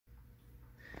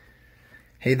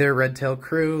Hey there, Red Tail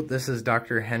crew. This is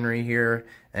Dr. Henry here,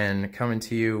 and coming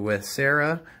to you with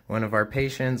Sarah, one of our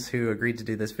patients who agreed to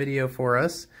do this video for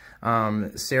us.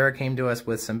 Sarah came to us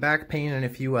with some back pain and a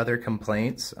few other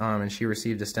complaints, and she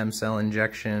received a stem cell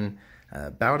injection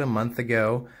about a month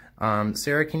ago.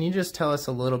 Sarah, can you just tell us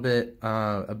a little bit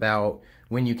about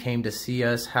when you came to see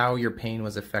us, how your pain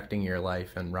was affecting your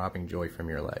life and robbing joy from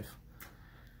your life?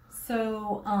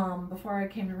 So before I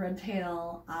came to Red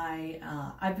Tail,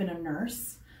 I've been a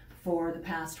nurse for the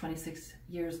past 26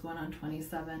 years, going on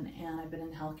 27, and I've been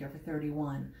in healthcare for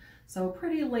 31. So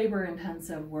pretty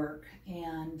labor-intensive work,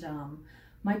 and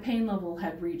my pain level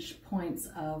had reached points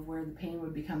of where the pain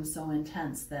would become so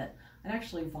intense that I'd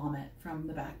actually vomit from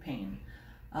the back pain.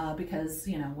 Because,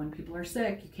 you know, when people are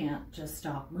sick, you can't just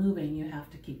stop moving. You have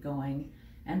to keep going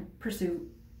and pursue,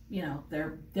 you know,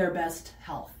 their best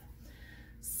health.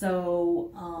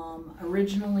 So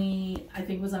originally, I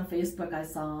think it was on Facebook, I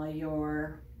saw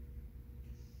your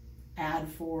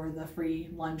ad for the free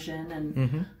luncheon,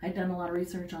 and I'd done a lot of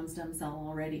research on stem cell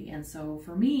already. And so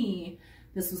for me,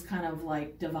 this was kind of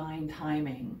like divine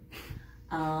timing.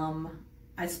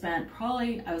 I spent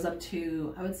I was up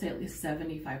to, I would say at least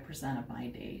 75% of my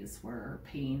days were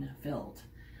pain filled,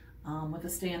 with a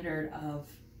standard of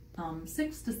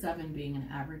 6 to 7 being an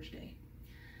average day.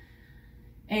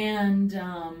 And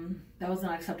that was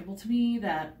not acceptable to me.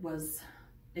 That was,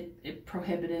 it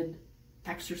prohibited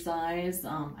exercise.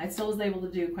 I still was able to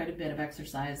do quite a bit of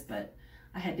exercise, but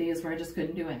I had days where I just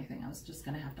couldn't do anything. I was just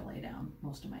gonna have to lay down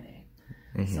most of my day.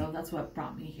 So that's what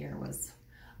brought me here, was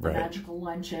the magical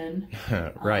luncheon.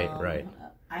 Right.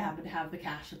 I happened to have the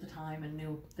cash at the time and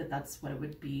knew that that's what it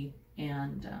would be,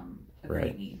 and a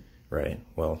great need. Right.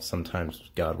 Well, sometimes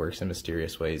God works in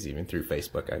mysterious ways, even through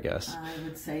Facebook, I guess. I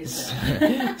would say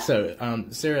so. So,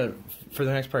 Sarah, for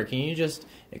the next part, can you just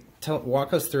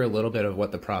walk us through a little bit of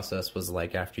what the process was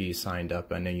like after you signed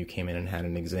up? I know you came in and had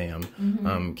an exam.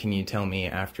 Can you tell me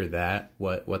after that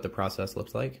what the process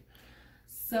looks like?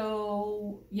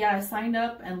 So, yeah, I signed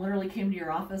up and literally came to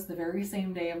your office the very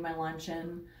same day of my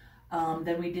luncheon.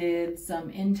 Then we did some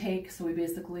intake. So we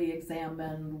basically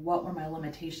examined what were my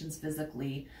limitations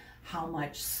physically, how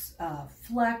much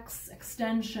flex,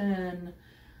 extension,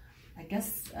 I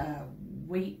guess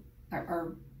weight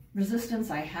or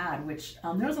resistance I had, which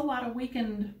there was a lot of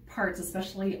weakened parts,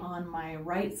 especially on my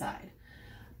right side.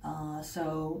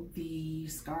 So the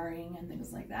scarring and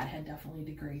things like that had definitely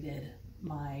degraded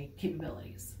my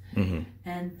capabilities.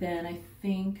 And then I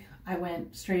think I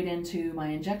went straight into my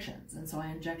injections. And so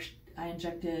I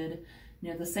injected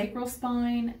near the sacral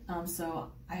spine.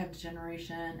 So I have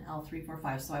degeneration L3, 4,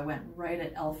 5. So I went right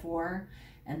at L4,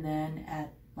 and then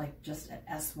at just at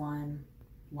S1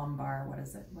 lumbar. What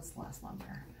is it? What's the last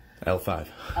lumbar? L5.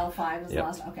 L5 is the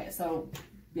last. Okay. So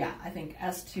yeah, I think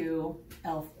S2,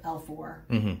 L4 for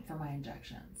my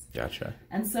injections. Gotcha.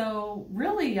 And so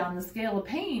really on the scale of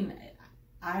pain,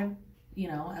 you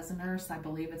know, as a nurse, I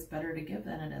believe it's better to give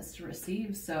than it is to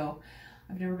receive. So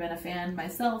I've never been a fan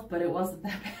myself, but it wasn't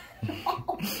that bad at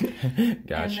all.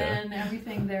 Gotcha. And then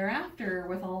everything thereafter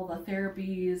with all the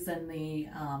therapies and the,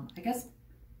 I guess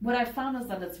what I've found is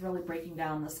that it's really breaking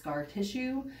down the scar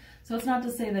tissue. So it's not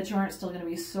to say that you aren't still going to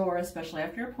be sore, especially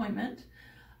after your appointment.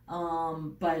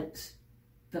 But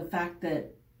the fact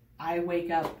that I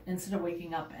wake up, instead of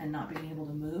waking up and not being able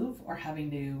to move or having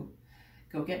to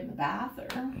go get in the bath or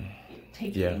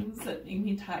take things that make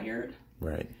me tired.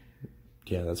 Right.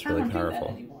 Yeah, that's really powerful. I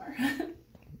don't do that anymore.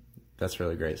 That's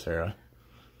really great, Sarah.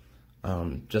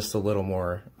 Just a little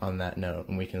more on that note,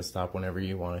 and we can stop whenever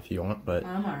you want if you want, but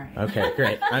I'm all right. Okay,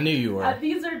 great. I knew you were.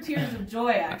 These are tears of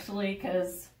joy, actually,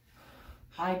 because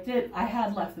I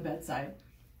had left the bedside.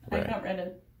 Right.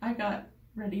 I got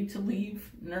ready to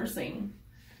leave nursing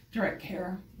direct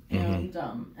care,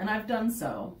 and I've done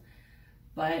so,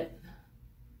 but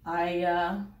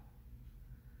it's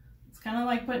kind of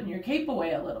like putting your cape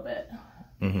away a little bit.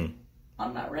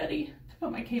 I'm not ready to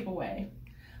put my cape away.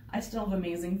 I still have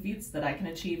amazing feats that I can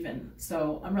achieve, and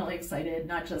so I'm really excited,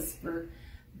 not just for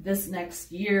this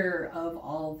next year of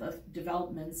all the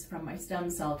developments from my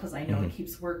stem cell, because I know it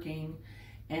keeps working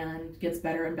and gets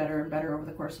better and better and better over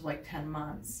the course of like 10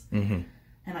 months. And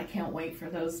I can't wait for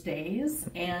those days.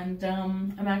 And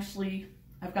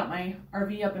I've got my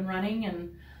RV up and running,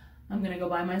 and I'm going to go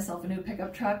buy myself a new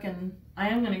pickup truck, and I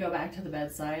am going to go back to the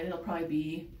bedside. It'll probably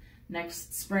be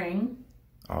next spring.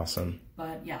 Awesome.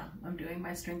 But yeah, I'm doing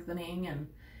my strengthening and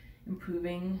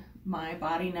improving my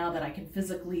body now that I can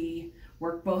physically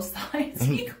work both sides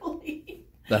equally.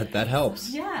 That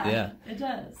helps. Yeah, it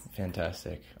does.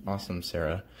 Fantastic. Awesome,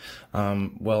 Sarah.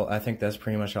 Well, I think that's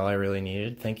pretty much all I really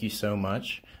needed. Thank you so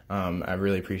much. I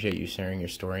really appreciate you sharing your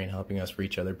story and helping us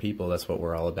reach other people. That's what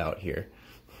we're all about here.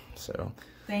 So.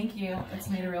 Thank you. It's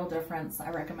made a real difference. I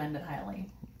recommend it highly.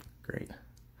 Great.